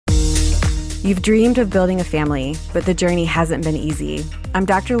You've dreamed of building a family, but the journey hasn't been easy. I'm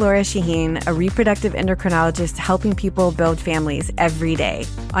Dr. Laura Shaheen, a reproductive endocrinologist helping people build families every day.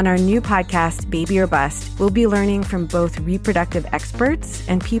 On our new podcast, Baby or Bust, we'll be learning from both reproductive experts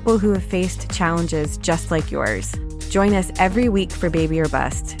and people who have faced challenges just like yours. Join us every week for Baby or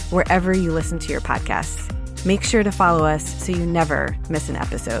Bust, wherever you listen to your podcasts. Make sure to follow us so you never miss an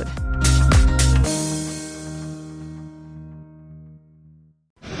episode.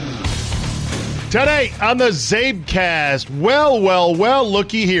 Today on the CzabeCast, well,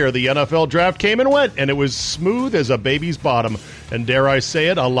 looky here. The NFL draft came and went, and it was smooth as a baby's bottom. And dare I say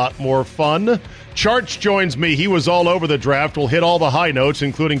it, a lot more fun. Charch joins me. He was all over the draft. We'll hit all the high notes,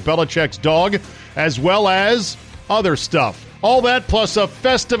 including Belichick's dog, as well as other stuff. All that plus a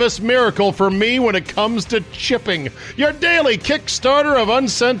Festivus miracle for me when it comes to chipping. Your daily Kickstarter of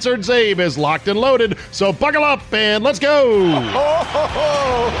Uncensored Zabe is locked and loaded, so buckle up and let's go!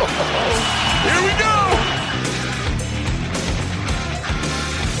 Here we go!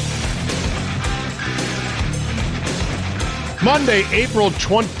 Monday, April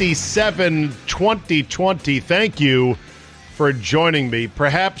 27, 2020. Thank you for joining me.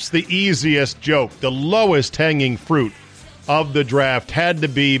 Perhaps the easiest joke, the lowest hanging fruit of the draft had to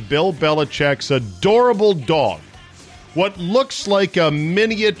be Bill Belichick's adorable dog. What looks like a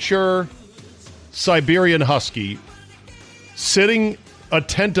miniature Siberian Husky sitting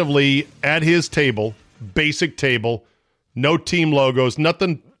attentively at his table, basic table, no team logos,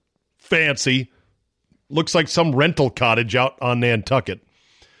 nothing fancy. Looks like some rental cottage out on Nantucket.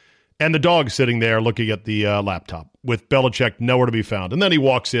 And the dog sitting there looking at the laptop with Belichick nowhere to be found. And then he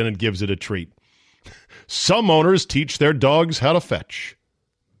walks in and gives it a treat. Some owners teach their dogs how to fetch.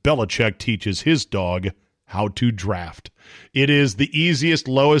 Belichick teaches his dog how to draft. It is the easiest,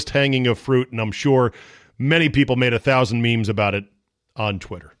 lowest hanging of fruit, and I'm sure many people made 1,000 memes about it on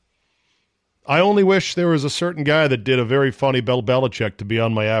Twitter. I only wish there was a certain guy that did a very funny Bill Belichick to be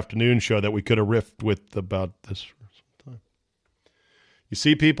on my afternoon show that we could have riffed with about this for some time. You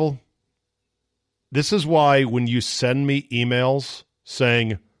see, people, this is why when you send me emails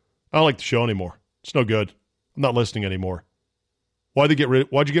saying, I don't like the show anymore. It's no good. I'm not listening anymore. Why'd you get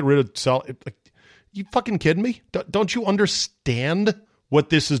rid of Sal? You fucking kidding me? Don't you understand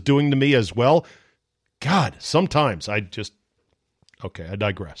what this is doing to me as well? God, sometimes I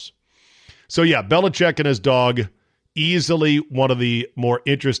digress. So yeah, Belichick and his dog, easily one of the more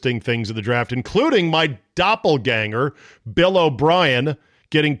interesting things of the draft, including my doppelganger, Bill O'Brien,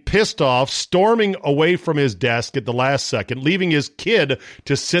 getting pissed off, storming away from his desk at the last second, leaving his kid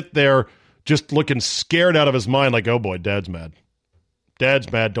to sit there just looking scared out of his mind like, oh boy, Dad's mad.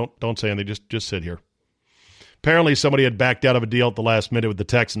 Dad's mad. Don't say anything. Just sit here. Apparently somebody had backed out of a deal at the last minute with the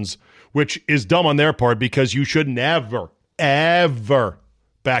Texans, which is dumb on their part because you should never, ever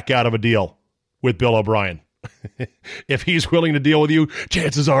back out of a deal with Bill O'Brien. If he's willing to deal with you,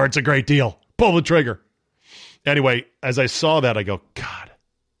 chances are it's a great deal. Pull the trigger. Anyway, as I saw that, I go, God,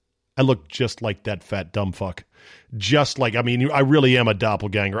 I look just like that fat dumb fuck. I really am a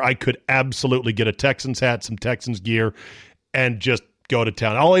doppelganger. I could absolutely get a Texans hat, some Texans gear, and just go to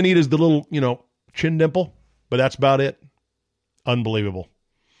town. All I need is the little, chin dimple, but that's about it. Unbelievable.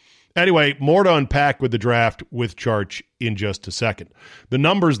 Anyway, more to unpack with the draft with Charch in just a second. The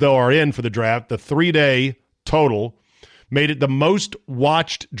numbers, though, are in for the draft. The 3-day total made it the most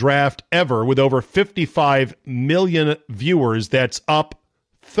watched draft ever with over 55 million viewers. That's up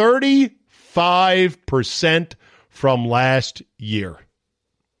 35% from last year.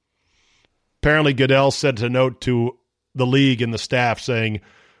 Apparently, Goodell sent a note to the league and the staff saying,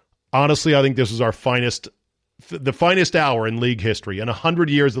 honestly, I think this is the finest hour in league history. In 100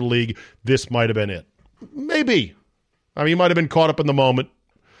 years of the league, this might have been it. Maybe. He might have been caught up in the moment.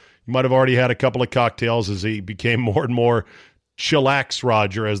 He might have already had a couple of cocktails as he became more and more chillax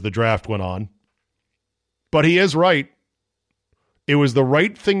Roger as the draft went on. But he is right. It was the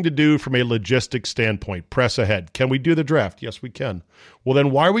right thing to do from a logistics standpoint. Press ahead. Can we do the draft? Yes, we can. Well,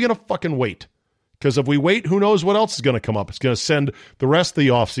 then why are we going to fucking wait? Because if we wait, who knows what else is going to come up? It's going to send the rest of the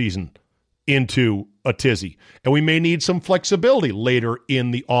offseason into a tizzy. And we may need some flexibility later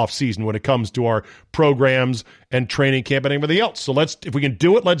in the offseason when it comes to our programs and training camp and everything else. So if we can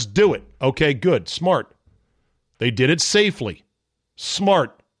do it, let's do it. Okay, good. Smart. They did it safely.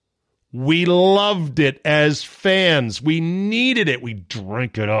 Smart. We loved it as fans. We needed it. We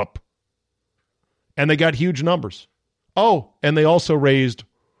drank it up. And they got huge numbers. Oh, and they also raised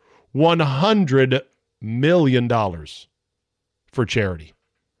 $100 million for charity.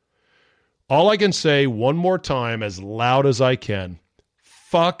 All I can say one more time as loud as I can,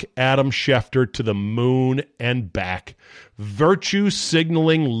 Fuck Adam Schefter to the moon and back. Virtue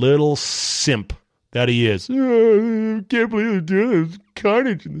signaling little simp that he is. Oh, I can't believe they're doing this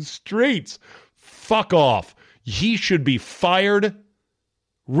carnage in the streets. Fuck off. He should be fired,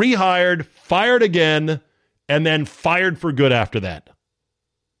 rehired, fired again, and then fired for good after that.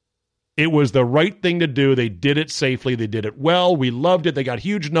 It was the right thing to do. They did it safely. They did it well. We loved it. They got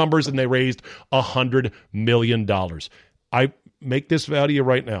huge numbers, and they raised $100 million. I make this vow to you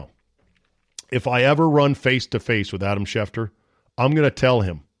right now. If I ever run face-to-face with Adam Schefter, I'm going to tell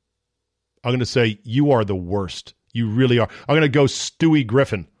him. I'm going to say, you are the worst. You really are. I'm going to go Stewie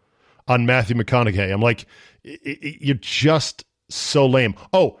Griffin on Matthew McConaughey. I'm like, you're just so lame.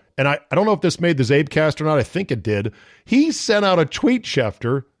 Oh, and I don't know if this made the CzabeCast or not. I think it did. He sent out a tweet,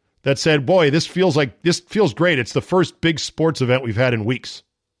 Schefter, that said, boy, this feels great. It's the first big sports event we've had in weeks.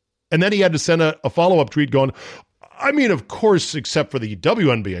 And then he had to send a follow-up tweet going, I mean, of course, except for the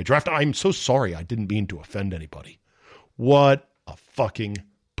WNBA draft. I'm so sorry. I didn't mean to offend anybody. What a fucking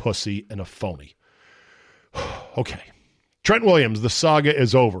pussy and a phony. Okay. Trent Williams, the saga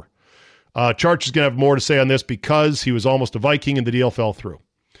is over. Charch is going to have more to say on this because he was almost a Viking and the deal fell through.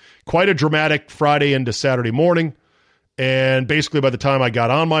 Quite a dramatic Friday into Saturday morning. And basically by the time I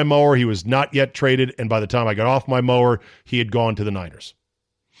got on my mower, he was not yet traded. And by the time I got off my mower, he had gone to the Niners.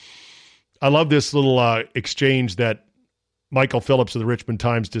 I love this little exchange that Michael Phillips of the Richmond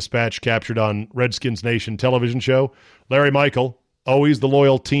Times-Dispatch captured on Redskins Nation television show. Larry Michael, always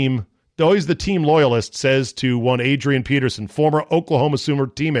the team loyalist, says to one Adrian Peterson, former Oklahoma Sooner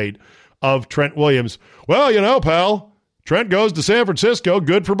teammate of Trent Williams, well, you know, pal, Trent goes to San Francisco,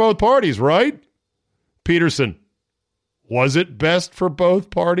 good for both parties, right? Peterson, was it best for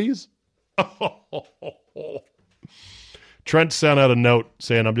both parties? Trent sent out a note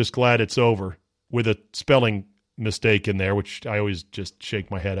saying, I'm just glad it's over, with a spelling mistake in there, which I always just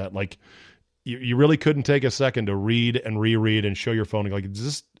shake my head at. Like, you really couldn't take a second to read and reread and show your phone. Like,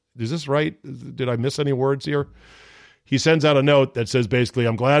 is this right? Did I miss any words here? He sends out a note that says basically,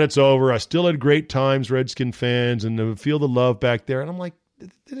 I'm glad it's over. I still had great times, Redskin fans, and feel the love back there. And I'm like,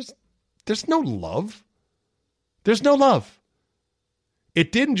 there's no love. There's no love.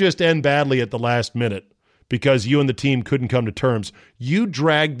 It didn't just end badly at the last minute because you and the team couldn't come to terms. You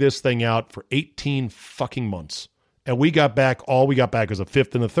dragged this thing out for 18 fucking months. And all we got back was a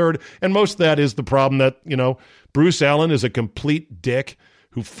fifth and a third. And most of that is the problem that, Bruce Allen is a complete dick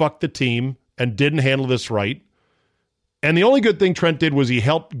who fucked the team and didn't handle this right. And the only good thing Trent did was he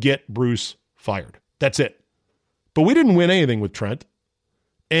helped get Bruce fired. That's it. But we didn't win anything with Trent.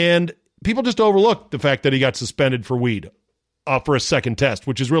 And people just overlooked the fact that he got suspended for weed for a second test,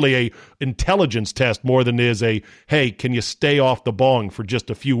 which is really a intelligence test more than it is a, hey, can you stay off the bong for just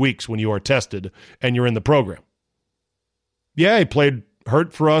a few weeks when you are tested and you're in the program? Yeah, he played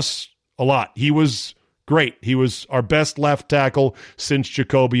hurt for us a lot. He was great. He was our best left tackle since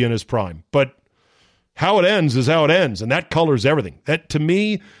Jacoby in his prime. But how it ends is how it ends, and that colors everything. That, to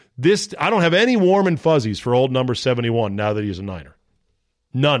me, I don't have any warm and fuzzies for old number 71 now that he's a Niner.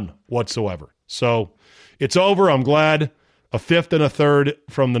 None whatsoever. So it's over. I'm glad. A fifth and a third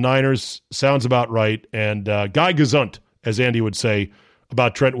from the Niners sounds about right. And Guy Gesund, as Andy would say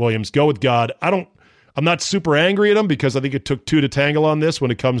about Trent Williams, go with God. I'm not super angry at him because I think it took two to tangle on this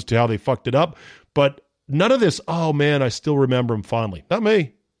when it comes to how they fucked it up. But none of this, oh man, I still remember him fondly. Not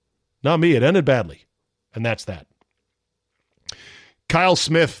me. Not me. It ended badly. And that's that. Kyle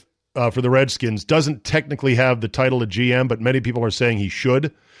Smith for the Redskins doesn't technically have the title of GM, but many people are saying he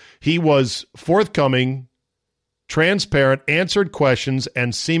should. He was forthcoming, transparent, answered questions,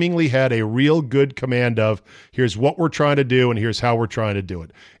 and seemingly had a real good command of, here's what we're trying to do and here's how we're trying to do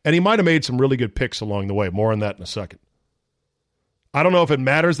it. And he might have made some really good picks along the way. More on that in a second. I don't know if it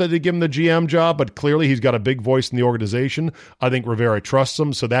matters that they give him the GM job, but clearly he's got a big voice in the organization. I think Rivera trusts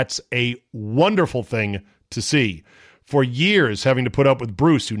him, so that's a wonderful thing to see. For years, having to put up with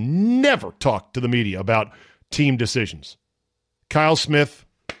Bruce, who never talked to the media about team decisions. Kyle Smith,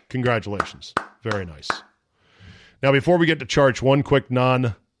 congratulations. Very nice. Now, before we get to Charge, one quick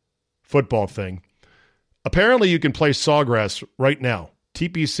non-football thing. Apparently, you can play Sawgrass right now.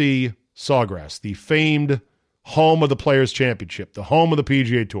 TPC Sawgrass, the famed home of the Players' Championship, the home of the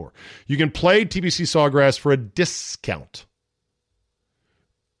PGA Tour. You can play TPC Sawgrass for a discount.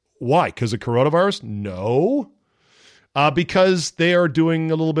 Why? Because of coronavirus? No. Because they are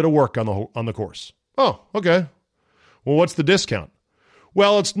doing a little bit of work on the course. Oh, okay. Well, what's the discount?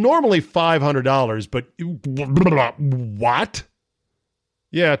 Well, it's normally $500, but what?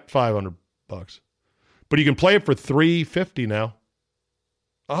 Yeah, $500. But you can play it for $350 now.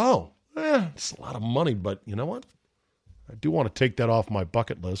 Oh, it's a lot of money, but you know what? I do want to take that off my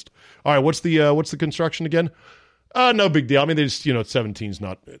bucket list. All right, what's the construction again? No big deal. I mean, they just, 17's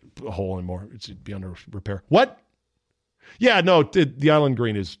not a hole anymore. It'd be under repair. What? Yeah, no, the Island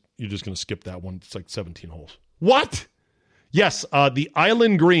Green is, you're just going to skip that one. It's like 17 holes. What? Yes, the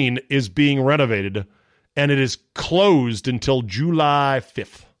Island Green is being renovated, and it is closed until July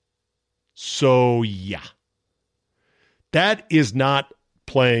 5th. So, yeah. That is not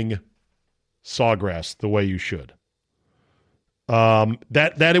playing Sawgrass the way you should.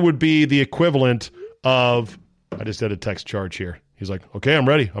 That it would be the equivalent of, I just had a text charge here. He's like, okay, I'm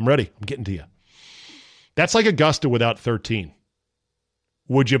ready. I'm getting to you. That's like Augusta without 13.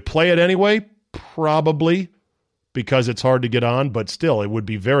 Would you play it anyway? Probably, because it's hard to get on, but still, it would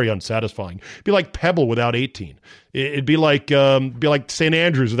be very unsatisfying. It'd be like Pebble without 18. It'd be like St.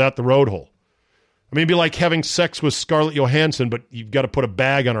 Andrews without the road hole. I mean, it'd be like having sex with Scarlett Johansson, but you've got to put a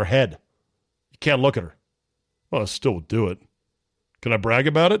bag on her head. You can't look at her. Well, I still would do it. Can I brag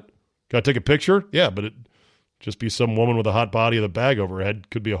about it? Can I take a picture? Yeah, but it just be some woman with a hot body with a bag over her head.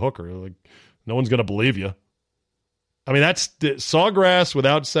 Could be a hooker. Like, no one's going to believe you. I mean, that's Sawgrass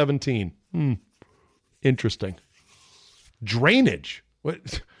without 17. Interesting. Drainage.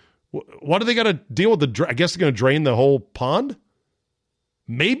 What do they got to deal with I guess they're going to drain the whole pond?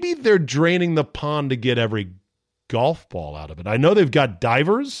 Maybe they're draining the pond to get every golf ball out of it. I know they've got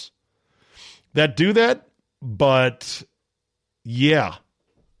divers that do that, but yeah.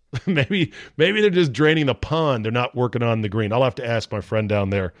 Maybe they're just draining the pond. They're not working on the green. I'll have to ask my friend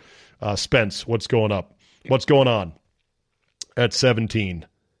down there, Spence, what's going on at 17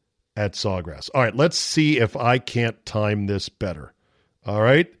 at Sawgrass. All right, let's see if I can't time this better. All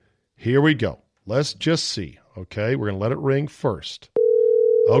right, here we go. Let's just see. Okay, we're going to let it ring first.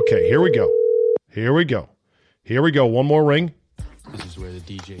 Okay, here we go. One more ring. This is where the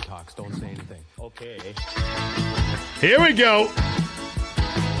DJ talks. Don't say anything. Okay. Here we go.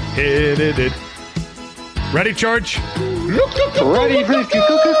 Hit it. Ready, Charge? Ready,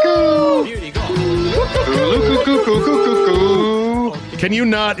 Here you go. Can you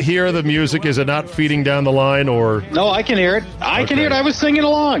not hear the music? Is it not feeding down the line, or? No, I can hear it. I can hear it. I was singing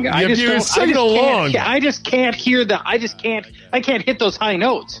along. I just can't hear I can't hit those high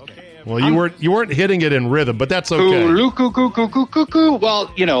notes. Well, you weren't hitting it in rhythm, but that's okay.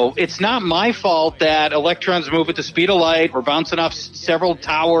 Well, it's not my fault that electrons move at the speed of light. We're bouncing off several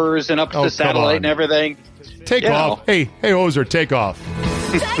towers and up to the satellite and everything. Take off. Hey, Hoser, take off.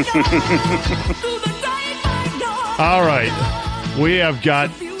 All right. We have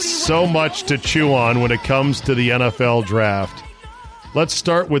got so much to chew on when it comes to the NFL draft. Let's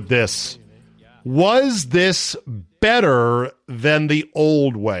start with this. Was this better than the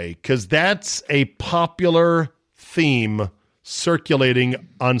old way? Because that's a popular theme circulating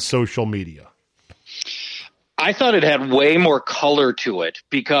on social media. I thought it had way more color to it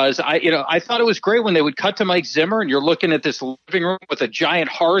because I thought it was great when they would cut to Mike Zimmer and you're looking at this living room with a giant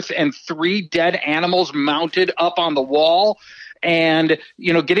hearth and 3 dead animals mounted up on the wall and,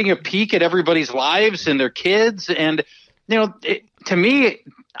 getting a peek at everybody's lives and their kids. And, to me,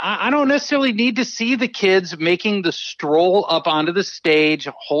 I don't necessarily need to see the kids making the stroll up onto the stage,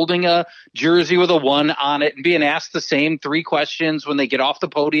 holding a jersey with a 1 on it and being asked the same 3 questions when they get off the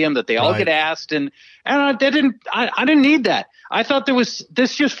podium that they all get asked. And I didn't need that. I thought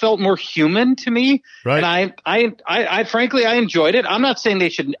this just felt more human to me. Right. And I frankly, I enjoyed it. I'm not saying they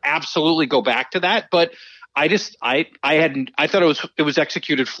should absolutely go back to that, but I thought it was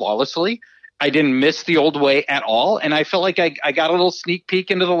executed flawlessly. I didn't miss the old way at all, and I felt like I got a little sneak peek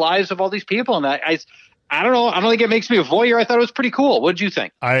into the lives of all these people, and I don't know. I don't think it makes me a voyeur. I thought it was pretty cool. What did you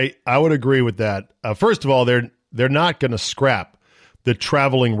think? I would agree with that. First of all, they're not going to scrap the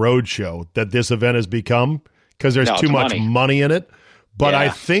traveling road show that this event has become because there's too much money in it. But I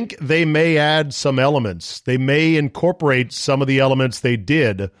think they may add some elements. They may incorporate some of the elements they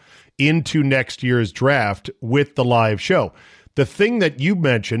did into next year's draft with the live show. The thing that you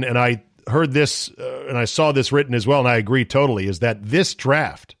mentioned, and I heard this and I saw this written as well, and I agree totally, is that this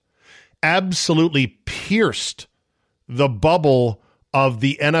draft absolutely pierced the bubble of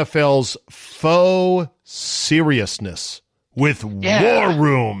the NFL's faux seriousness with war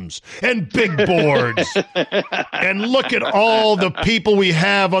rooms and big boards. And look at all the people we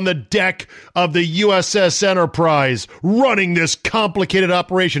have on the deck of the USS Enterprise running this complicated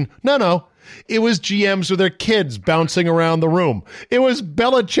operation. No. It was GMs with their kids bouncing around the room. It was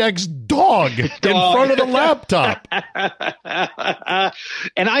Belichick's dog in front of the laptop.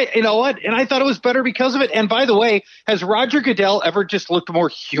 And you know what? And I thought it was better because of it. And by the way, has Roger Goodell ever just looked more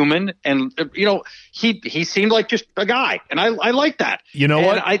human? And, he seemed like just a guy. And I like that. You know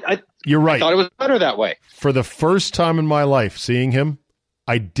what? You're right. I thought it was better that way. For the first time in my life, seeing him,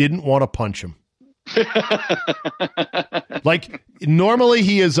 I didn't want to punch him. Like, normally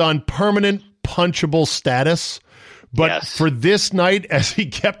he is on permanent punchable status, but for this night, as he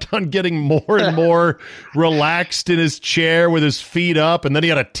kept on getting more and more relaxed in his chair with his feet up, and then he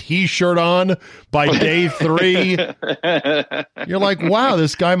had a T-shirt on by day 3, you're like, wow,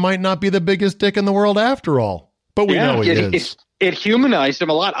 this guy might not be the biggest dick in the world after all. But we know he is. It humanized him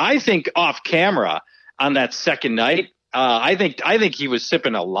a lot. I think off camera on that second night, I think he was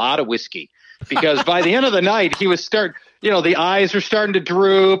sipping a lot of whiskey, because by the end of the night, he was the eyes were starting to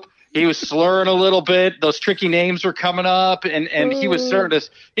droop. He was slurring a little bit. Those tricky names were coming up, and he was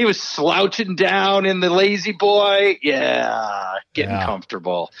he was slouching down in the lazy boy. Yeah, getting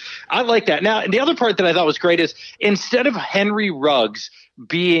comfortable. I like that. Now, the other part that I thought was great is, instead of Henry Ruggs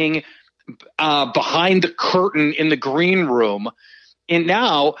being behind the curtain in the green room, and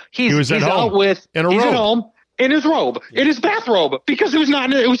now he's out with he's at home in his robe, in his bathrobe, because it was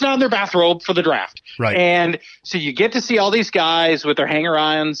not in their bathrobe for the draft. Right. And so you get to see all these guys with their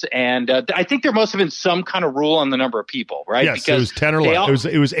hanger-ons, and I think there must have been some kind of rule on the number of people, right? Yes, because it was 10 or less.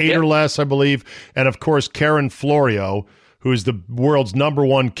 It was 8 or less, I believe. And of course, Karen Florio, who is the world's number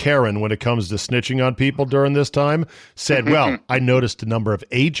one Karen when it comes to snitching on people during this time, said, well, I noticed a number of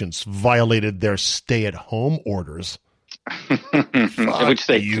agents violated their stay-at-home orders. Fuck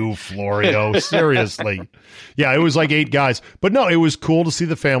you, Florio. Seriously. Yeah, it was like 8 guys. But no, it was cool to see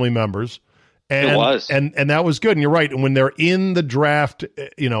the family members. And, it was. And that was good. And you're right. And when they're in the draft,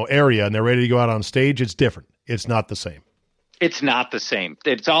 area and they're ready to go out on stage, it's different. It's not the same. It's not the same.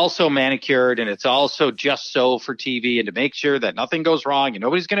 It's also manicured, and it's also just so for TV and to make sure that nothing goes wrong and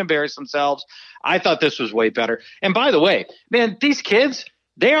nobody's going to embarrass themselves. I thought this was way better. And by the way, man, these kids,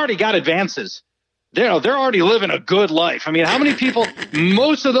 they already got advances. They're already living a good life. I mean, how many people?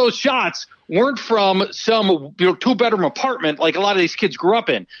 Most of those shots weren't from some 2-bedroom apartment like a lot of these kids grew up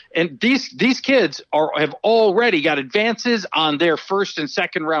in. And these kids have already got advances on their first and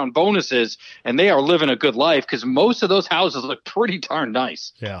second round bonuses, and they are living a good life because most of those houses look pretty darn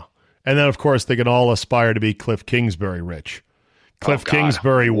nice. Yeah, and then of course they can all aspire to be Cliff Kingsbury rich. Cliff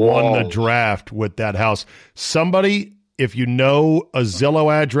Kingsbury won the draft with that house. Somebody, if you know a Zillow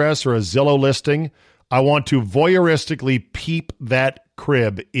address or a Zillow listing, I want to voyeuristically peep that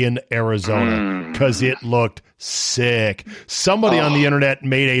crib in Arizona because it looked sick. Somebody on the internet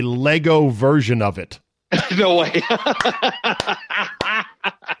made a Lego version of it. No way.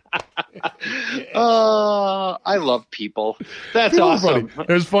 I love people. That's awesome. Funny.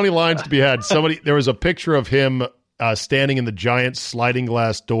 There's funny lines to be had. There was a picture of him standing in the giant sliding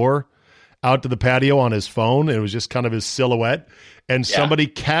glass door out to the patio on his phone. And it was just kind of his silhouette. And somebody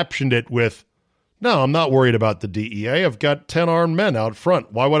captioned it with, "No, I'm not worried about the DEA. I've got 10 armed men out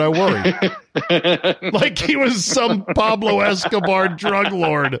front. Why would I worry?" Like he was some Pablo Escobar drug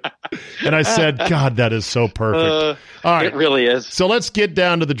lord. And I said, God, that is so perfect. All right. It really is. So let's get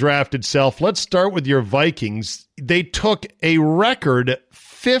down to the draft itself. Let's start with your Vikings. They took a record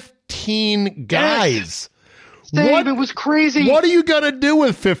 15 guys. Yes. Dave, it was crazy. What are you going to do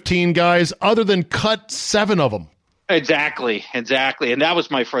with 15 guys other than cut 7 of them? Exactly. And that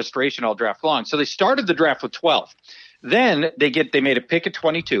was my frustration all draft long. So they started the draft with 12. Then they made a pick at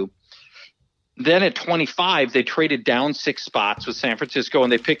 22. Then at 25, they traded down 6 spots with San Francisco,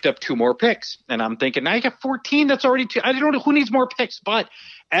 and they picked up 2 more picks. And I'm thinking, now you got 14. That's already 2. I don't know who needs more picks. But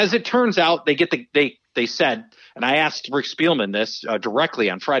as it turns out, they said, and I asked Rick Spielman this directly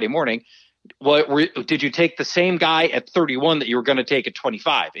on Friday morning, did you take the same guy at 31 that you were going to take at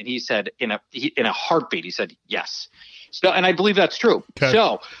 25? And he said in a heartbeat, he said yes. So, and I believe that's true. Okay.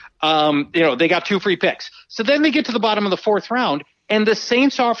 So, they got 2 free picks. So then they get to the bottom of the 4th round, and the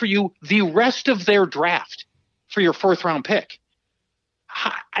Saints offer you the rest of their draft for your 4th round pick.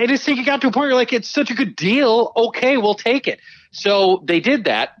 I just think it got to a point where you're like, it's such a good deal. Okay, we'll take it. So they did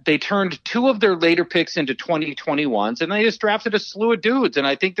that. They turned 2 of their later picks into 2021s, and they just drafted a slew of dudes. And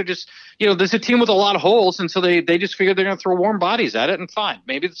I think they're just, there's a team with a lot of holes, and so they just figured they're going to throw warm bodies at it, and fine.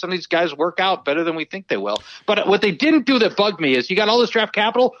 Maybe some of these guys work out better than we think they will. But what they didn't do that bugged me is you got all this draft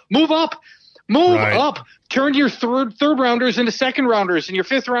capital, move up. Move up, turn your third rounders into second rounders and your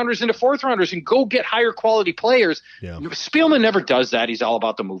 5th rounders into 4th rounders and go get higher quality players. Yeah. Spielman never does that. He's all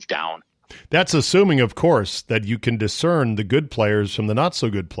about the move down. That's assuming, of course, that you can discern the good players from the not so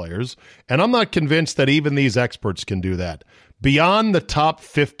good players. And I'm not convinced that even these experts can do that. Beyond the top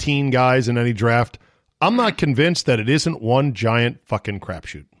 15 guys in any draft, I'm not convinced that it isn't one giant fucking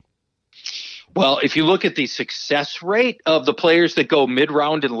crapshoot. Well, if you look at the success rate of the players that go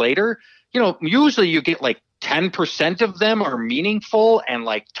mid-round and later, usually you get like 10% of them are meaningful and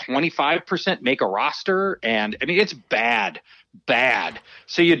like 25% make a roster. And I mean, it's bad.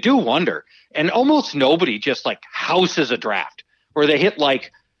 So you do wonder. And almost nobody just like houses a draft where they hit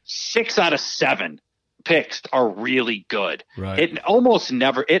like 6 out of 7 picks are really good. Right. It almost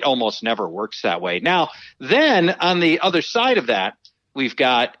never works that way. Now, then on the other side of that, we've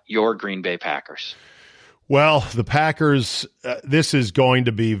got your Green Bay Packers. Well, the Packers, this is going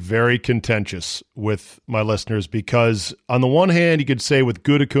to be very contentious with my listeners because on the one hand, you could say with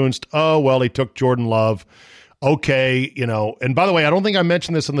Gutekunst, oh, well, he took Jordan Love. Okay, and by the way, I don't think I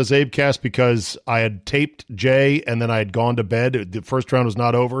mentioned this on the CzabeCast because I had taped Jay and then I had gone to bed. The first round was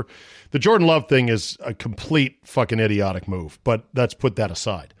not over. The Jordan Love thing is a complete fucking idiotic move, but let's put that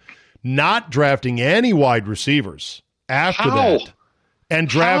aside. Not drafting any wide receivers after that and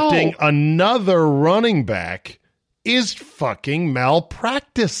drafting another running back is fucking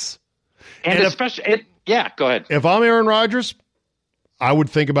malpractice. And especially, go ahead. If I'm Aaron Rodgers, I would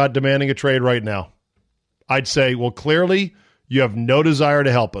think about demanding a trade right now. I'd say, well, clearly you have no desire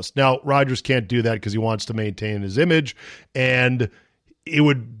to help us. Now, Rodgers can't do that because he wants to maintain his image, and it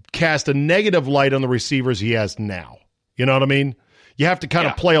would cast a negative light on the receivers he has now. You know what I mean? You have to kind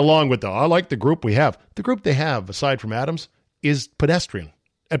of play along with I like the group we have. The group they have, aside from Adams, is pedestrian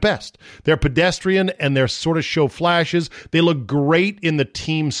at best. They're pedestrian and they're sort of show flashes. They look great in the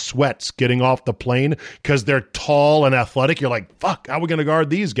team sweats getting off the plane because they're tall and athletic. You're like, fuck, how are we going to guard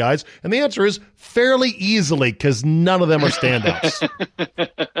these guys? And the answer is fairly easily because none of them are standouts.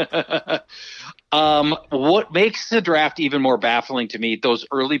 What makes the draft even more baffling to me, those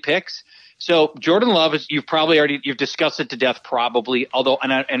early picks. So Jordan Love is, you've discussed it to death probably, although,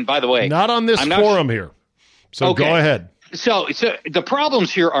 and by the way. Not on this forum here. So okay. Go ahead. So the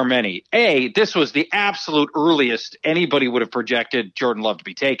problems here are many. This was the absolute earliest anybody would have projected Jordan Love to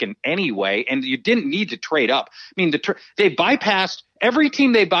be taken anyway, and you didn't need to trade up. I mean, they bypassed every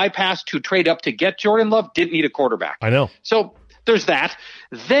team they bypassed to trade up to get Jordan Love didn't need a quarterback. I know. So there's that.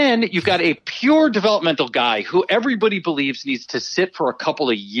 Then you've got a pure developmental guy who everybody believes needs to sit for a couple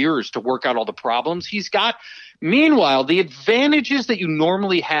of years to work out all the problems he's got. Meanwhile, the advantages that you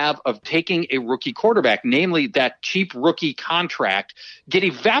normally have of taking a rookie quarterback, namely that cheap rookie contract, get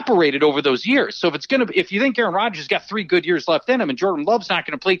evaporated over those years. So if you think Aaron Rodgers has got 3 good years left in him and Jordan Love's not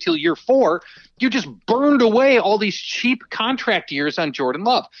going to play till year 4, you just burned away all these cheap contract years on Jordan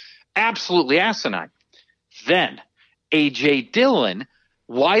Love. Absolutely asinine. Then A.J. Dillon,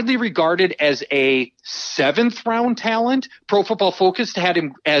 widely regarded as a 7th-round talent. Pro Football Focus had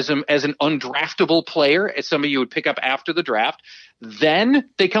him as an undraftable player, as some of you would pick up after the draft. Then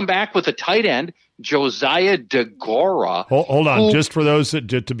they come back with a tight end, Josiah DeGora. Hold on. Just for those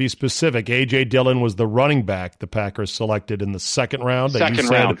to be specific, A.J. Dillon was the running back the Packers selected in the 2nd round. That you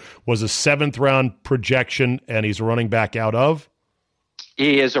said was a 7th-round projection, and he's a running back out of?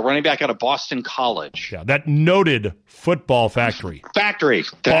 He is a running back out of Boston College. Yeah, that noted football factory.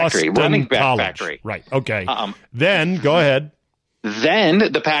 Boston running back College. Factory. Right, okay. Then, go ahead. Then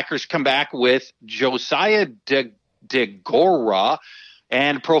the Packers come back with Josiah DeGora,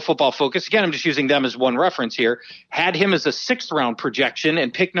 and Pro Football Focus, again, I'm just using them as one reference here, had him as a 6th-round projection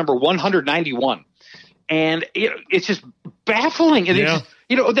and pick number 191. And it's just baffling. And yeah.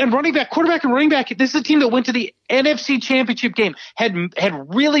 Then quarterback and running back, this is a team that went to the NFC Championship game,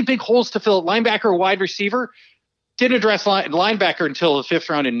 had really big holes to fill at linebacker or wide receiver, didn't address linebacker until the 5th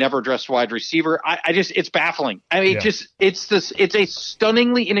round and never addressed wide receiver. It's baffling. I mean, it's a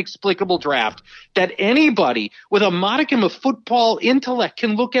stunningly inexplicable draft that anybody with a modicum of football intellect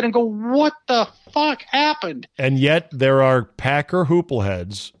can look at and go, what the fuck happened? And yet there are Packer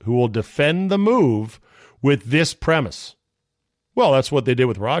hoopleheads who will defend the move with this premise. Well, that's what they did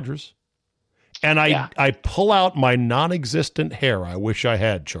with Rodgers. And I pull out my non-existent hair, I wish I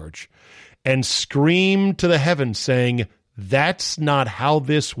had, Church, and scream to the heavens saying, that's not how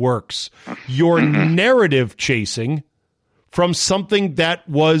this works. You're narrative chasing from something that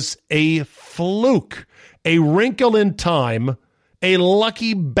was a fluke, a wrinkle in time, a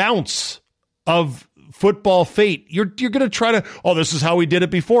lucky bounce of football fate. You're going to try to, this is how we did it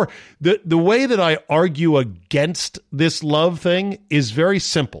before. The way that I argue against this Love thing is very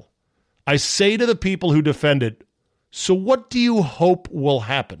simple. I say to the people who defend it, so what do you hope will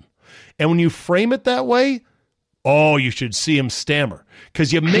happen? And when you frame it that way, Oh, you should see him stammer,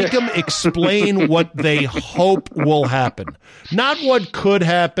 because you make them explain what they hope will happen, not what could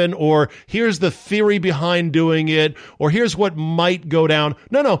happen, or here's the theory behind doing it, or here's what might go down.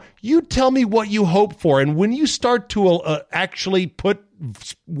 No, you tell me what you hope for. And when you start to actually put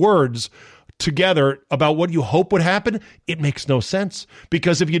words together about what you hope would happen, it makes no sense.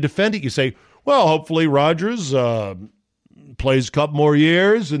 Because if you defend it, you say, well, hopefully Rodgers plays a couple more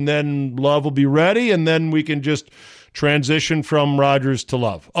years, and then Love will be ready, and then we can just transition from Rodgers to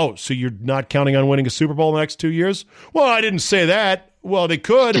Love. Oh, so you're not counting on winning a Super Bowl in the next 2 years? Well, I didn't say that. Well, they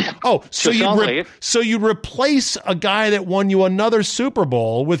could. Oh, so you'd replace a guy that won you another Super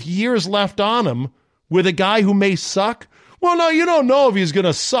Bowl with years left on him with a guy who may suck? Well, no, you don't know if he's going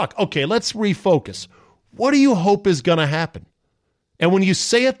to suck. Okay, let's refocus. What do you hope is going to happen? And when you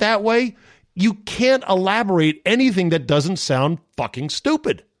say it that way, you can't elaborate anything that doesn't sound fucking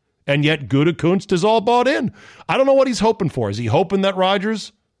stupid. And yet Gutekunst is all bought in. I don't know what he's hoping for. Is he hoping that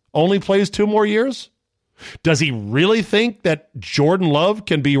Rodgers only plays 2 more years? Does he really think that Jordan Love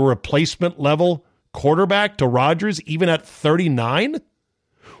can be a replacement level quarterback to Rodgers even at 39?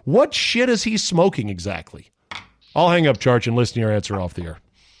 What shit is he smoking exactly? I'll hang up, Charge, and listen to your answer off the air.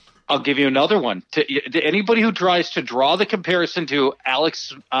 I'll give you another one. To anybody who tries to draw the comparison to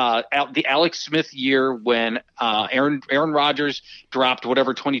the Alex Smith year when Aaron Rodgers dropped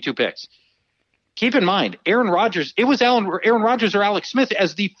whatever 22 picks. Keep in mind, Aaron Rodgers, it was Aaron Rodgers or Alex Smith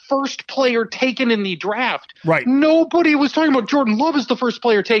as the first player taken in the draft. Right. Nobody was talking about Jordan Love as the first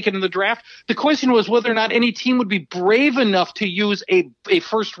player taken in the draft. The question was whether or not any team would be brave enough to use a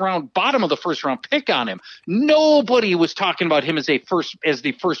first round, bottom of the first round pick on him. Nobody was talking about him as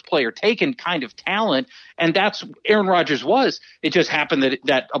the first player taken kind of talent. And that's Aaron Rodgers was. It just happened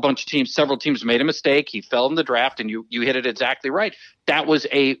that a bunch of teams, several teams made a mistake. He fell in the draft, and you hit it exactly right. That was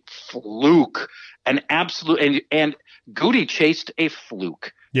a fluke, an absolute, and Goody chased a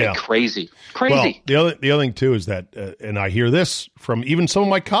fluke. Yeah, crazy. Well, the other thing too is that, and I hear this from even some of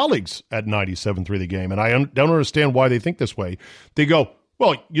my colleagues at 97.3 The Game, and I don't understand why they think this way. They go,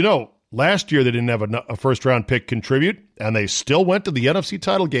 well, last year they didn't have a first round pick contribute, and they still went to the NFC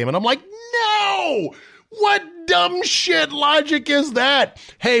title game, and I'm like, no. What dumb shit logic is that?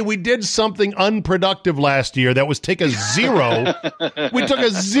 Hey, we did something unproductive last year. That was take a 0. We took a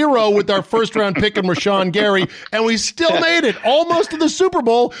 0 with our first round pick in Rashawn Gary, and we still made it almost to the Super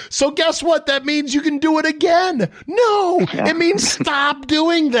Bowl. So guess what? That means you can do it again. No, it means stop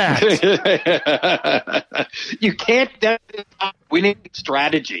doing that. You can't. That is not winning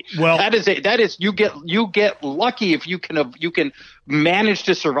strategy. Well, that is you get lucky if you can manage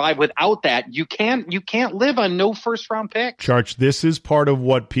to survive without that. You can't live on no first round pick. Charge, this is part of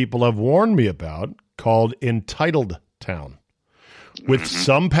what people have warned me about, called entitled town. With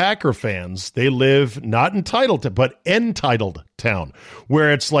some Packer fans, they live not entitled to, but entitled town,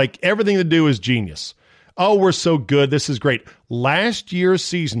 where it's like everything to do is genius. Oh, we're so good. This is great. Last year's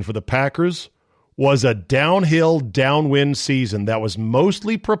season for the Packers was a downhill, downwind season that was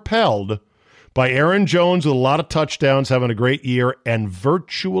mostly propelled by Aaron Jones with a lot of touchdowns, having a great year, and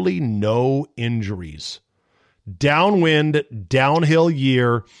virtually no injuries. Downwind, downhill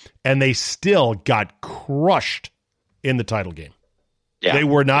year, and they still got crushed in the title game. Yeah, they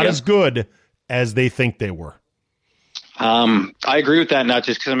were not as good as they think they were. I agree with that, not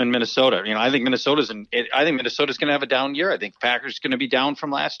just because I'm in Minnesota. I think Minnesota's going to have a down year. I think Packers going to be down from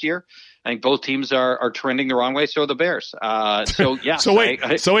last year. I think both teams are trending the wrong way. So are the Bears. So yeah. so wait.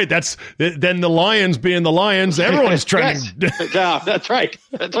 That's then the Lions being the Lions. Everyone's trending. Yeah, that's right.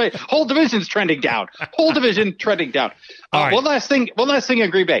 That's right. Whole division's trending down. Whole division trending down. Right. One last thing in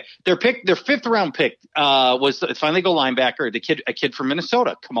Green Bay. Their 5th round pick was finally go linebacker. A kid from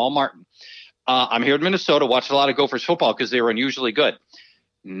Minnesota, Kamal Martin. I'm here in Minnesota, watched a lot of Gophers football because they were unusually good.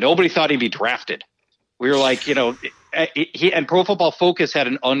 Nobody thought he'd be drafted. We were like, he and Pro Football Focus had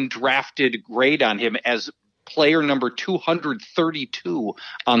an undrafted grade on him as player number 232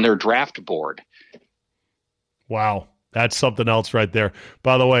 on their draft board. Wow. That's something else right there.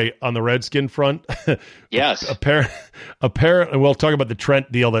 By the way, on the Redskin front, yes, apparently, we'll talk about the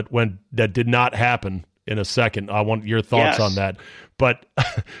Trent deal that did not happen in a second. I want your thoughts on that. But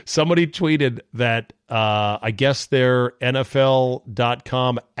somebody tweeted that I guess their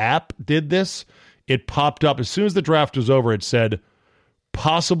NFL.com app did this. It popped up as soon as the draft was over. It said,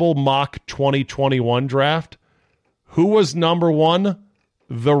 possible mock 2021 draft. Who was number 1?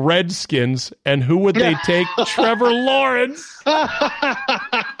 The Redskins. And who would they take? Trevor Lawrence.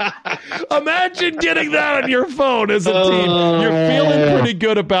 Imagine getting that on your phone as a team. You're feeling pretty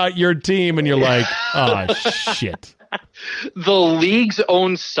good about your team, and you're like, oh, shit. The league's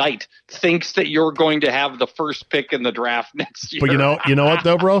own site thinks that you're going to have the first pick in the draft next year. But you know what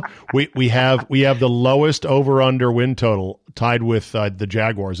though, bro? We have the lowest over/under win total, tied with the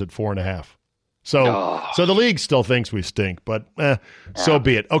Jaguars at 4.5. So the league still thinks we stink, but so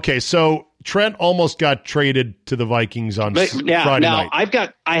be it. Okay, so Trent almost got traded to the Vikings on Friday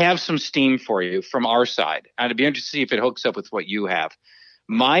night. I have some steam for you from our side. I'd be interested to see if it hooks up with what you have.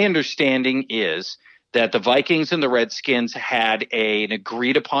 My understanding is that the Vikings and the Redskins had an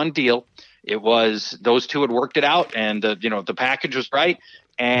agreed upon deal. It was those two had worked it out, and the package was right.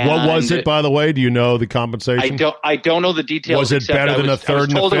 And what was it, by the way? Do you know the compensation? I don't know the details. Was it better than a third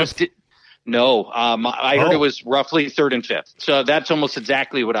and a fifth? No, I heard it was roughly third and fifth. So that's almost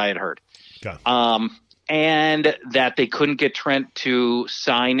exactly what I had heard. Okay. And that they couldn't get Trent to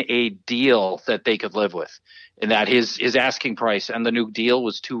sign a deal that they could live with, and that his asking price and the new deal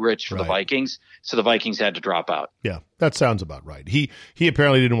was too rich for the Vikings, so the Vikings had to drop out. Yeah, that sounds about right. He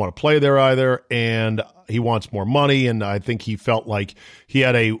apparently didn't want to play there either, and he wants more money, and I think he felt like he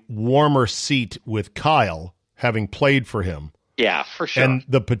had a warmer seat with Kyle, having played for him. Yeah, for sure. And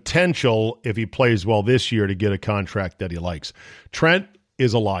the potential, if he plays well this year, to get a contract that he likes. Trent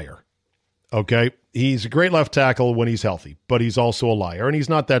is a liar, okay? He's a great left tackle when he's healthy, but he's also a liar, and he's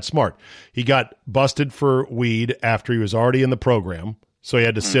not that smart. He got busted for weed after he was already in the program, so he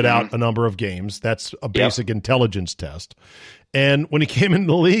had to sit out a number of games. That's a basic intelligence test. And when he came into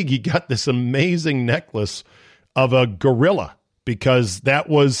the league, he got this amazing necklace of a gorilla because that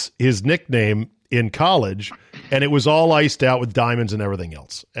was his nickname in college, and it was all iced out with diamonds and everything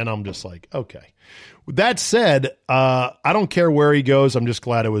else. And I'm just like, okay. With that said, I don't care where he goes. I'm just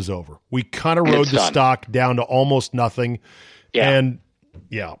glad it was over. We kind of rode the stock down to almost nothing. Yeah. And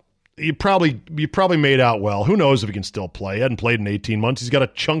you probably made out well. Who knows if he can still play? He hadn't played in 18 months. He's got a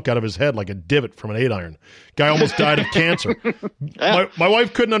chunk out of his head like a divot from an 8-iron. Guy almost died of cancer. My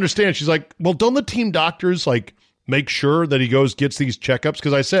wife couldn't understand. She's like, well, don't the team doctors make sure that he gets these checkups?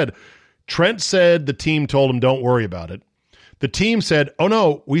 Because I said, Trent said the team told him don't worry about it. The team said, oh,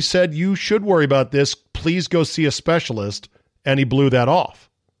 no, we said you should worry about this. Please go see a specialist. And he blew that off.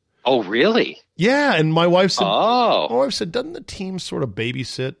 Oh, really? Yeah. And my wife said, doesn't the team sort of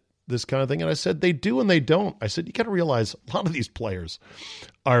babysit this kind of thing? And I said, they do and they don't. I said, you got to realize a lot of these players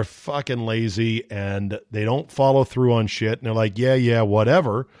are fucking lazy and they don't follow through on shit. And they're like, yeah,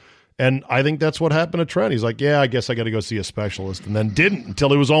 whatever. And I think that's what happened to Trent. He's like, yeah, I guess I got to go see a specialist, and then didn't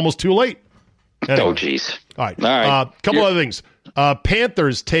until it was almost too late. Anyway. Oh, geez. All right. Couple other things.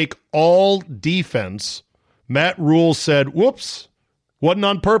 Panthers take all defense. Matt Rule said, whoops, wasn't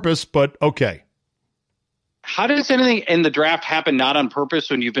on purpose, but okay. How does anything in the draft happen not on purpose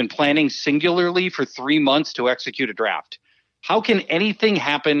when you've been planning singularly for 3 months to execute a draft? How can anything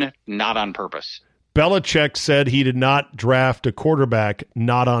happen not on purpose? Belichick said he did not draft a quarterback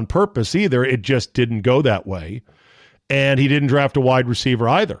not on purpose either. It just didn't go that way. And he didn't draft a wide receiver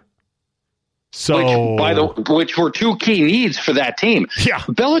either. So, which were two key needs for that team. Yeah,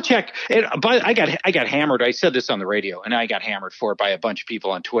 Belichick. I got hammered. I said this on the radio, and I got hammered for it by a bunch of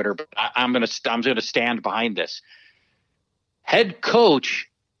people on Twitter. But I'm gonna stand behind this. Head coach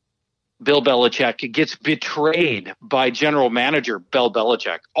Bill Belichick gets betrayed by general manager Bill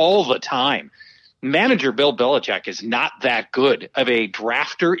Belichick all the time. Manager Bill Belichick is not that good of a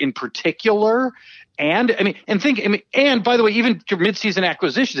drafter in particular. And by the way, even midseason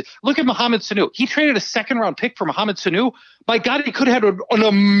acquisitions, look at Mohamed Sanu. He traded a second-round pick for Mohamed Sanu. My God, he could have had an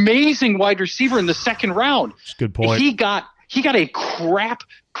amazing wide receiver in the second round. That's a good point. He got a crap.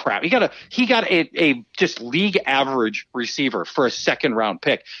 He got a just league average receiver for a second-round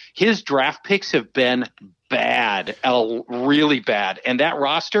pick. His draft picks have been bad, really bad. And that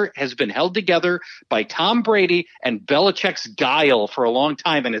roster has been held together by Tom Brady and Belichick's guile for a long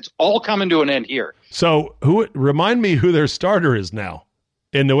time, and it's all coming to an end here. So remind me who their starter is now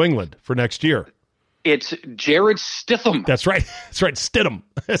in New England for next year. It's Jared Stidham. That's right. Stidham.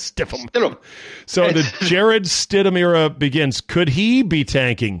 Stidham. So the Jared Stidham era begins. Could he be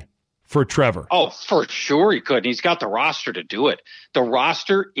tanking for Trevor? Oh, for sure he could. And he's got the roster to do it. The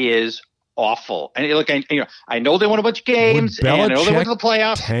roster is awful. And look, I know they won a bunch of games, and I know they went to the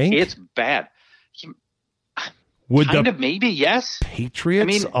playoffs. Tank? It's bad. Would maybe, yes.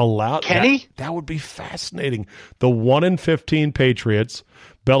 Patriots allow Kenny? That would be fascinating. The 1-15 Patriots.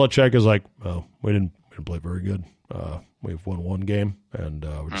 Belichick is like, oh, we didn't play very good. We've won one game, and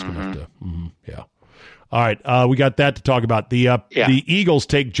we're just going to have to. Yeah. All right, we got that to talk about. The Eagles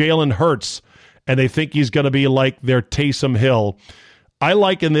take Jalen Hurts, and they think he's going to be like their Taysom Hill. I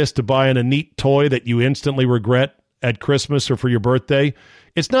liken this to buying a neat toy that you instantly regret at Christmas or for your birthday.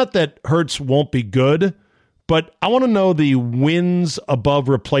 It's not that Hurts won't be good, But I want to know the wins above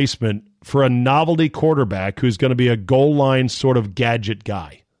replacement for a novelty quarterback who's going to be a goal line sort of gadget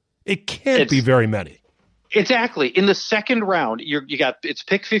guy. It can't be very many. Exactly. In the second round, it's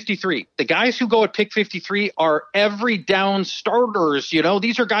pick 53. The guys who go at pick 53 are every down starters.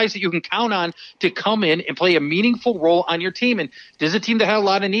 These are guys that you can count on to come in and play a meaningful role on your team. And this is a team that had a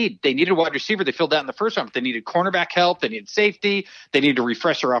lot of need. They needed a wide receiver. They filled that in the first round. But they needed cornerback help. They needed safety. They needed to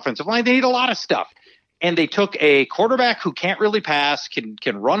refresh their offensive line. They need a lot of stuff. And they took a quarterback who can't really pass, can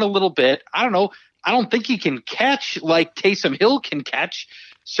run a little bit. I don't know. I don't think he can catch like Taysom Hill can catch.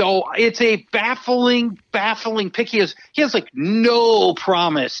 So it's a baffling pick. He has like no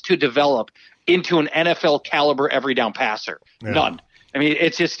promise to develop into an NFL caliber every down passer. Yeah. None. I mean,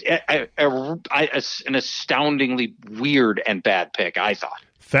 it's just an astoundingly weird and bad pick, I thought.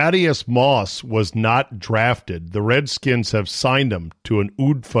 Thaddeus Moss was not drafted. The Redskins have signed him to an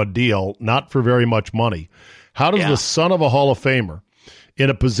UDFA deal, not for very much money. How does the son of a Hall of Famer in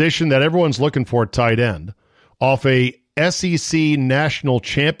a position that everyone's looking for at tight end off a SEC national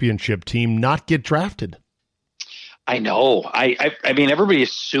championship team not get drafted? I know. I mean, everybody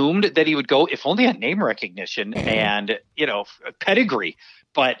assumed that he would go, if only had name recognition and, pedigree,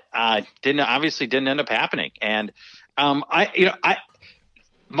 but didn't end up happening. And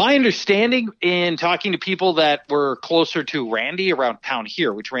my understanding in talking to people that were closer to Randy around town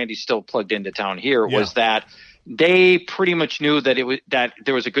here, which Randy's still plugged into town here, was that they pretty much knew that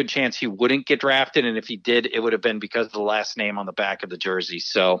there was a good chance he wouldn't get drafted, and if he did, it would have been because of the last name on the back of the jersey.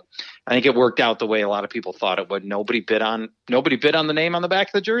 So I think it worked out the way a lot of people thought it would. Nobody bid on the name on the back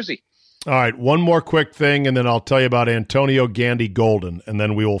of the jersey. All right, one more quick thing, and then I'll tell you about Antonio Gandy Golden, and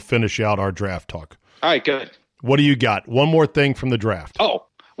then we will finish out our draft talk. All right, good. What do you got? One more thing from the draft. Oh,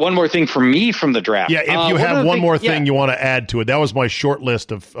 one more thing for me from the draft. Yeah, if you have one more thing you want to add to it. That was my short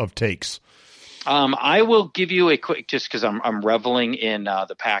list of takes. I will give you a quick, just because I'm reveling in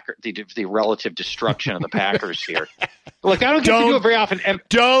the relative destruction of the Packers here. Look, I don't get to do it very often.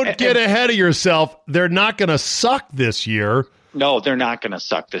 Don't get ahead of yourself. They're not going to suck this year. No, they're not going to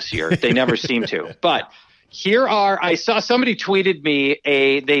suck this year. They never seem to. But I saw somebody tweeted me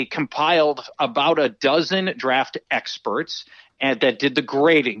they compiled about a dozen draft experts and that did the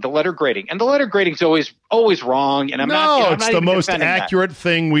letter grading. And the letter grading is always wrong. And it's the most accurate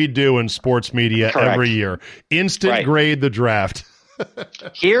thing we do in sports media every year. Instant grade the draft.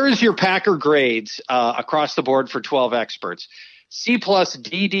 Here's your Packer grades across the board for 12 experts. C+,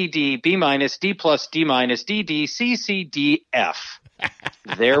 D, D, D, B-, D+, D-, D, D, C, C, D, F.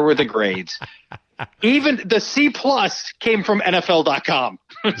 There were the grades. Even the C+ came from NFL.com.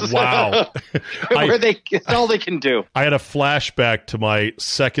 Wow. It's all they can do. I had a flashback to my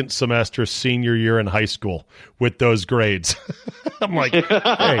second semester senior year in high school with those grades. I'm like, hey,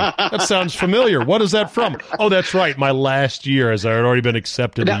 that sounds familiar. What is that from? Oh, that's right. My last year, as I had already been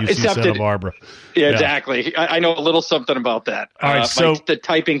accepted to UC Santa Barbara. Yeah, exactly. I know a little something about that. All right, so the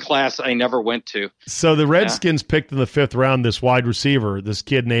typing class I never went to. So the Redskins picked in the 5th round this wide receiver, this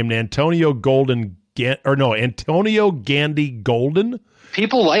kid named Antonio Gandy Golden.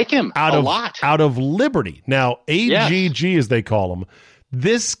 People like him a lot. Out of Liberty. Now, AGG, as they call him,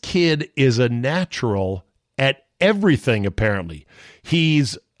 this kid is a natural at everything, apparently. He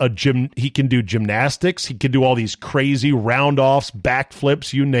can do gymnastics. He can do all these crazy round-offs,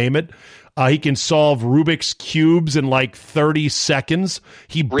 backflips, you name it. He can solve Rubik's Cubes in like 30 seconds.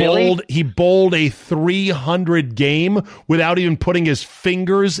 He bowled a 300 game without even putting his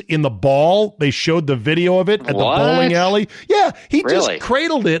fingers in the ball. They showed the video of it at the bowling alley. Yeah, he just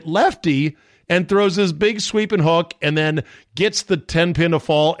cradled it lefty and throws his big sweeping hook and then gets the 10-pin to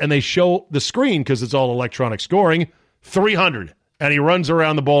fall, and they show the screen because it's all electronic scoring, 300. And he runs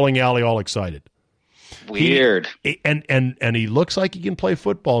around the bowling alley all excited. Weird. And he looks like he can play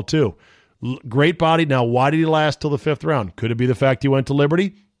football too. Great body. Now, why did he last till the 5th round? Could it be the fact he went to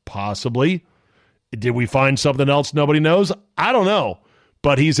Liberty? Possibly. Did we find something else nobody knows? I don't know.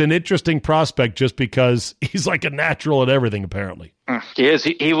 But he's an interesting prospect just because he's like a natural at everything, apparently. He is.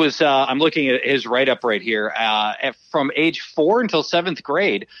 He was, I'm looking at his write-up right here. From age 4 until 7th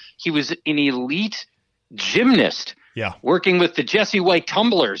grade, he was an elite gymnast. Yeah. Working with the Jesse White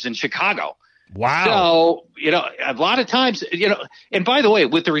Tumblers in Chicago. Wow. So, a lot of times, and by the way,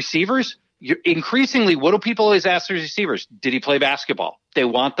 with the receivers, increasingly, what do people always ask the receivers? Did he play basketball? They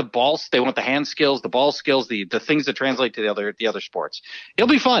want the balls. They want the hand skills, the ball skills, the things that translate to the other sports. It'll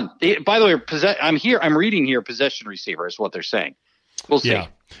be fun. By the way, I'm reading here, possession receiver is what they're saying. We'll see.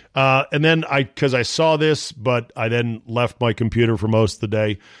 Yeah. And then because I saw this, but I then left my computer for most of the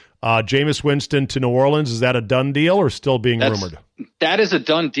day. Jameis Winston to New Orleans, is that a done deal or still being rumored? That is a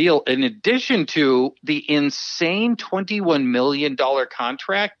done deal. In addition to the insane $21 million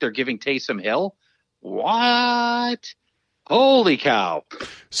contract they're giving Taysom Hill. What? Holy cow!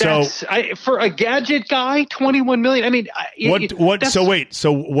 So for a gadget guy, $21 million. I mean, what? So wait.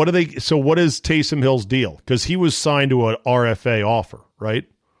 So what are they? So what is Taysom Hill's deal? Because he was signed to an RFA offer, right?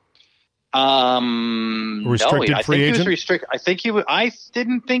 Restricted free agent. He was restricted. I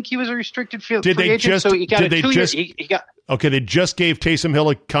didn't think he was a restricted free agent. So he got Okay, they just gave Taysom Hill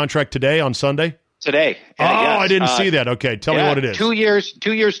a contract today on Sunday. Today. Yes. I didn't see that. Okay, tell me what it is. 2 years,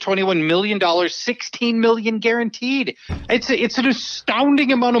 $21 million, $16 million guaranteed. It's an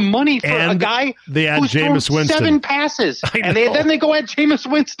astounding amount of money for a guy they add who's Jameis thrown Winston. 7 passes, and then they go at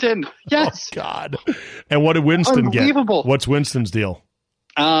Jameis Winston. Yes. Oh God. And what did Winston get? What's Winston's deal?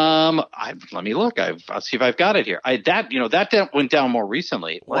 Let me look. I'll see if I've got it here. That went down more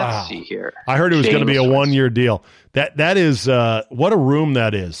recently. Let's see here. I heard it was going to be a 1-year deal. That is what a room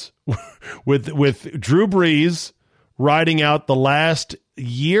that is. with Drew Brees riding out the last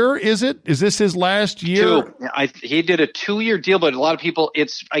year. Is this his last year? He did a 2-year deal, but a lot of people,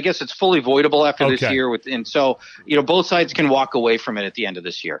 I guess it's fully voidable after this year. And so both sides can walk away from it at the end of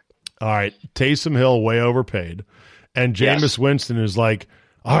this year. All right, Taysom Hill way overpaid, and Jameis Winston is like,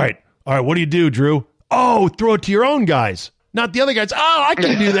 all right, what do you do, Drew? Oh, throw it to your own guys, not the other guys. Oh, I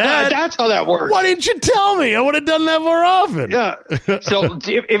can do that. That's how that works. Why didn't you tell me? I would have done that more often. Yeah. So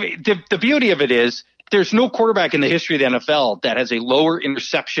the beauty of it is there's no quarterback in the history of the NFL that has a lower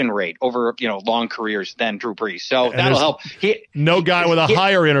interception rate over long careers than Drew Brees. So that'll help. No guy with a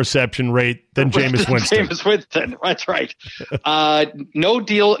higher interception rate than Jameis Winston. Jameis Winston, that's right. No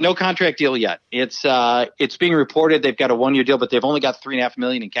deal, no contract deal yet. It's being reported they've got a 1-year deal, but they've only got $3.5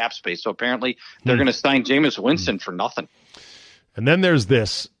 million in cap space. So apparently they're going to sign Jameis Winston for nothing. And then there's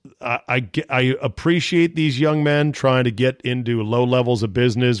this. I appreciate these young men trying to get into low levels of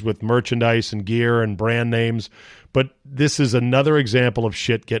business with merchandise and gear and brand names, but this is another example of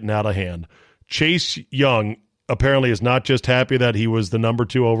shit getting out of hand. Chase Young apparently is not just happy that he was the number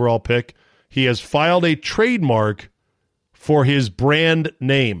 2 overall pick. He has filed a trademark for his brand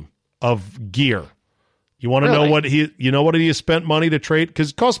name of gear. You want to know what he has spent money to trade?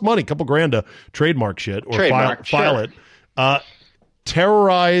 Because it costs money, a couple grand to trademark shit or file it.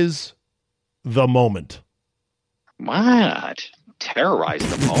 Terrorize the moment. What? Terrorize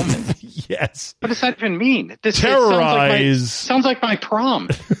the moment? Yes. What does that even mean? Terrorize. Sounds like my prom.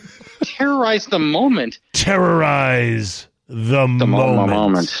 Terrorize the moment. Terrorize the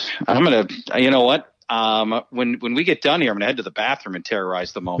moment. I'm going to, you know what? When we get done here, I'm going to head to the bathroom and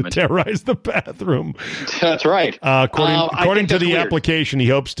terrorize the moment. Terrorize the bathroom. That's right. According to the application, he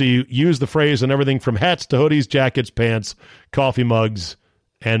hopes to use the phrase on everything from hats to hoodies, jackets, pants, coffee mugs,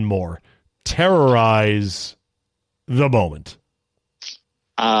 and more. Terrorize the moment.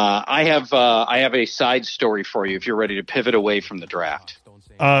 I have a side story for you if you're ready to pivot away from the draft.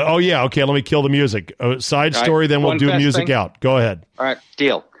 Okay. Let me kill the music. Side story, then we'll do music out. Go ahead. All right,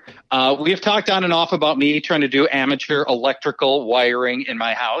 deal. We have talked on and off about me trying to do amateur electrical wiring in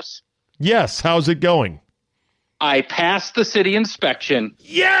my house. Yes. How's it going? I passed the city inspection.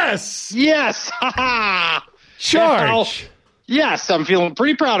 Yes. Charge. Yes. I'm feeling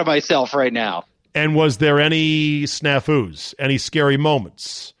pretty proud of myself right now. And was there any snafus, any scary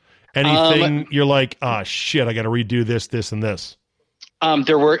moments, anything you're like, shit, I got to redo this, and this?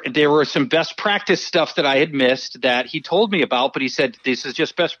 There were some best practice stuff that I had missed that he told me about, but he said, this is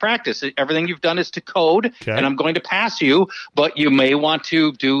just best practice. Everything you've done is to code, and I'm going to pass you, but you may want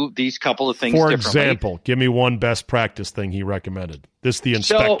to do these couple of things differently. For example, give me one best practice thing he recommended. This is the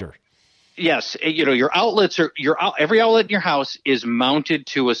inspector. Yes, your outlets every outlet in your house is mounted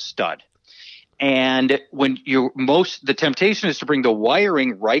to a stud. And when the temptation is to bring the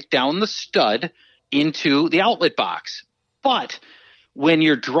wiring right down the stud into the outlet box. But when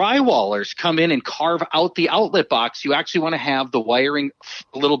your drywallers come in and carve out the outlet box, you actually want to have the wiring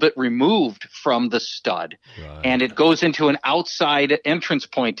a little bit removed from the stud. Right. And it goes into an outside entrance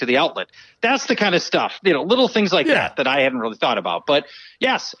point to the outlet. That's the kind of stuff, little things like that I hadn't really thought about. But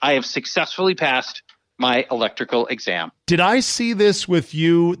yes, I have successfully passed my electrical exam. Did I see this with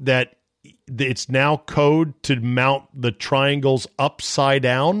you that it's now code to mount the triangles upside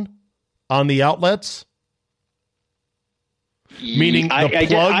down on the outlets? Meaning the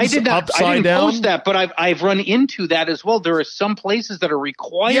plugs upside down? I didn't post that, but I've run into that as well. There are some places that are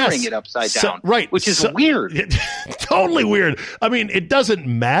requiring it upside down, right? Which is weird. Totally weird. I mean, it doesn't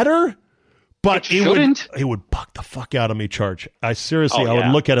matter, But it would buck the fuck out of me, Charge. I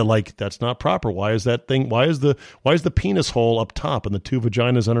would look at it like, that's not proper. Why is that thing? Why is the penis hole up top and the two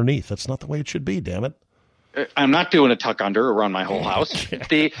vaginas underneath? That's not the way it should be. Damn it. I'm not doing a tuck under around my whole house. We've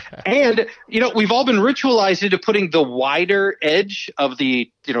all been ritualized into putting the wider edge of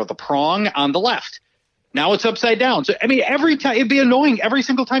the prong on the left. Now it's upside down. So, I mean, every time it'd be annoying. Every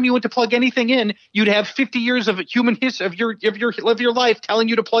single time you went to plug anything in, you'd have 50 years of human history of your life telling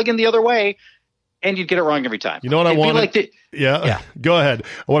you to plug in the other way, and you'd get it wrong every time. You know what I wanted? Go ahead.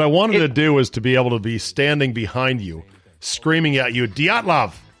 What I wanted to do was to be able to be standing behind you, screaming at you,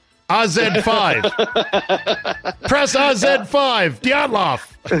 Dyatlov, AZ5. Press AZ5,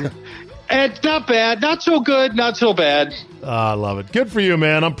 Dyatlov. It's not bad. Not so good. Not so bad. I love it. Good for you,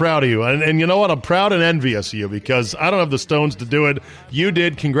 man. I'm proud of you. And you know what? I'm proud and envious of you because I don't have the stones to do it. You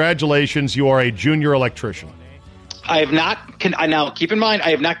did. Congratulations. You are a junior electrician. I have not. Now, keep in mind, I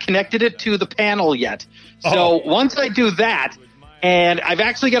have not connected it to the panel yet. So once I do that, and I've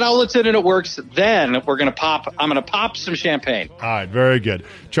actually got outlets in and it works, then I'm going to pop some champagne. All right. Very good.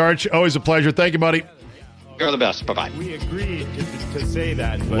 Charge, always a pleasure. Thank you, buddy. You're the best. Bye-bye. We agreed to say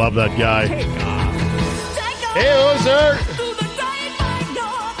that. Love that guy. Hey, sir.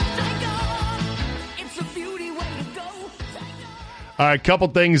 All right, couple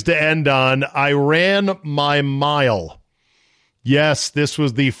things to end on. I ran my mile. Yes, this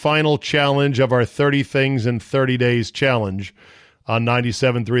was the final challenge of our 30 Things in 30 Days challenge on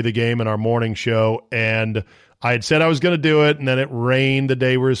 97.3 The Game in our morning show, and I had said I was going to do it, and then it rained the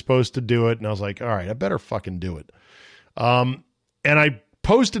day we were supposed to do it, and I was like, all right, I better fucking do it. And I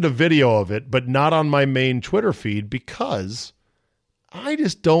posted a video of it, but not on my main Twitter feed because I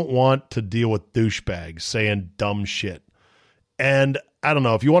just don't want to deal with douchebags saying dumb shit. And I don't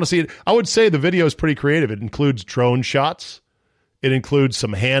know, if you want to see it, I would say the video is pretty creative. It includes drone shots. It includes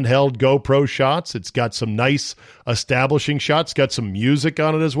some handheld GoPro shots. It's got some nice establishing shots. Got some music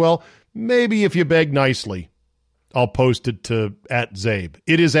on it as well. Maybe if you beg nicely, I'll post it to @Zabe.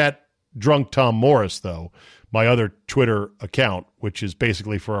 It is at Drunk Tom Morris, though, my other Twitter account, which is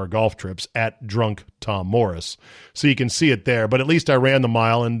basically for our golf trips, at Drunk Tom Morris. So you can see it there. But at least I ran the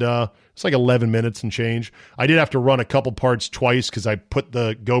mile, and it's like 11 minutes and change. I did have to run a couple parts twice because I put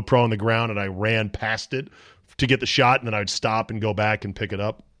the GoPro on the ground and I ran past it to get the shot, and then I'd stop and go back and pick it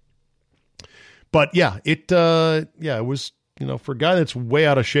up. But yeah, it was, for a guy that's way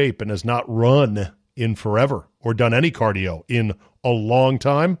out of shape and has not run in forever or done any cardio in a long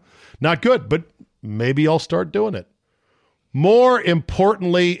time, not good, but maybe I'll start doing it. More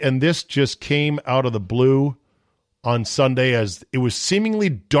importantly, and this just came out of the blue on Sunday as it was seemingly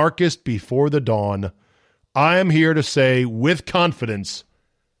darkest before the dawn, I am here to say with confidence,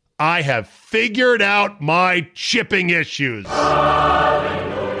 I have figured out my chipping issues.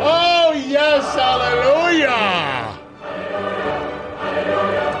 Hallelujah. Oh, yes, hallelujah.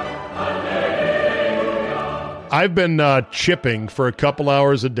 I've been chipping for a couple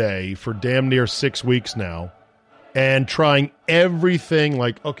hours a day for damn near 6 weeks now and trying everything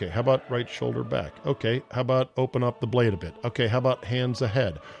like, okay, how about right shoulder back? Okay, how about open up the blade a bit? Okay, how about hands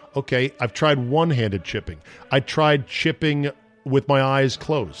ahead? Okay, I've tried one-handed chipping. I tried chipping with my eyes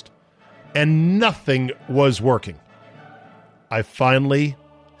closed, and nothing was working. I finally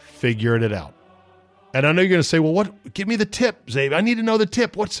figured it out. And I know you're going to say, well, what? Give me the tip, Zabe. I need to know the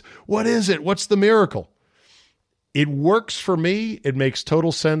tip. What is it? What's the miracle? It works for me. It makes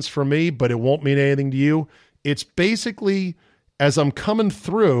total sense for me, but it won't mean anything to you. It's basically, as I'm coming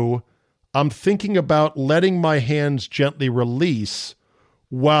through, I'm thinking about letting my hands gently release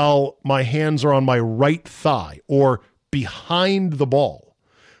while my hands are on my right thigh or behind the ball.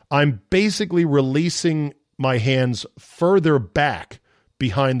 I'm basically releasing my hands further back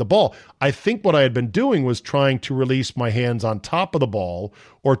behind the ball. I think what I had been doing was trying to release my hands on top of the ball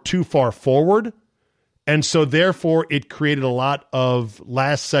or too far forward. And so therefore it created a lot of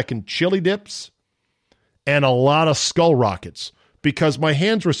last second chili dips and a lot of skull rockets because my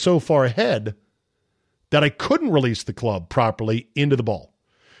hands were so far ahead that I couldn't release the club properly into the ball.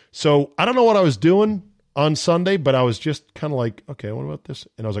 So I don't know what I was doing on Sunday, but I was just kind of like, okay, what about this?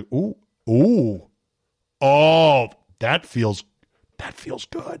 And I was like, oh, that feels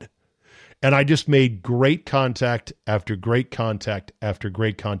good. And I just made great contact after great contact after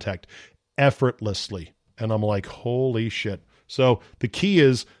great contact effortlessly. And I'm like, holy shit. So the key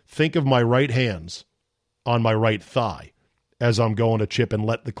is think of my right hands on my right thigh as I'm going to chip and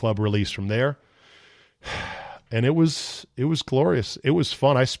let the club release from there. And it was glorious. It was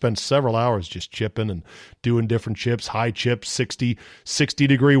fun. I spent several hours just chipping and doing different chips, high chips, 60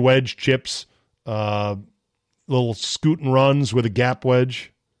 degree wedge chips, little scoot and runs with a gap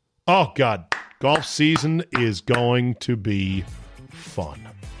wedge. Oh, God. Golf season is going to be fun.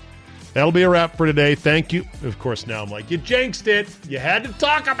 That'll be a wrap for today. Thank you. Of course, now I'm like, you jinxed it. You had to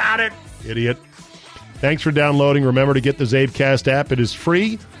talk about it, idiot. Thanks for downloading. Remember to get the CzabeCast app. It is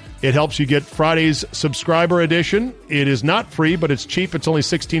free. It helps you get Friday's subscriber edition. It is not free, but it's cheap. It's only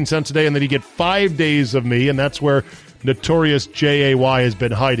 16 cents a day, and then you get 5 days of me, and that's where notorious JAY has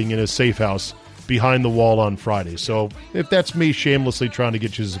been hiding in his safe house behind the wall on Friday. So if that's me shamelessly trying to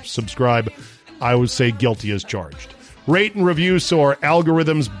get you to subscribe, I would say guilty as charged. Rate and review so our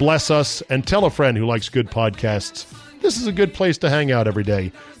algorithms bless us, and tell a friend who likes good podcasts. This is a good place to hang out every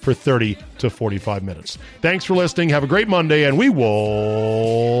day for 30 to 45 minutes. Thanks for listening. Have a great Monday, and we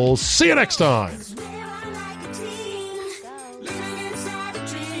will see you next time.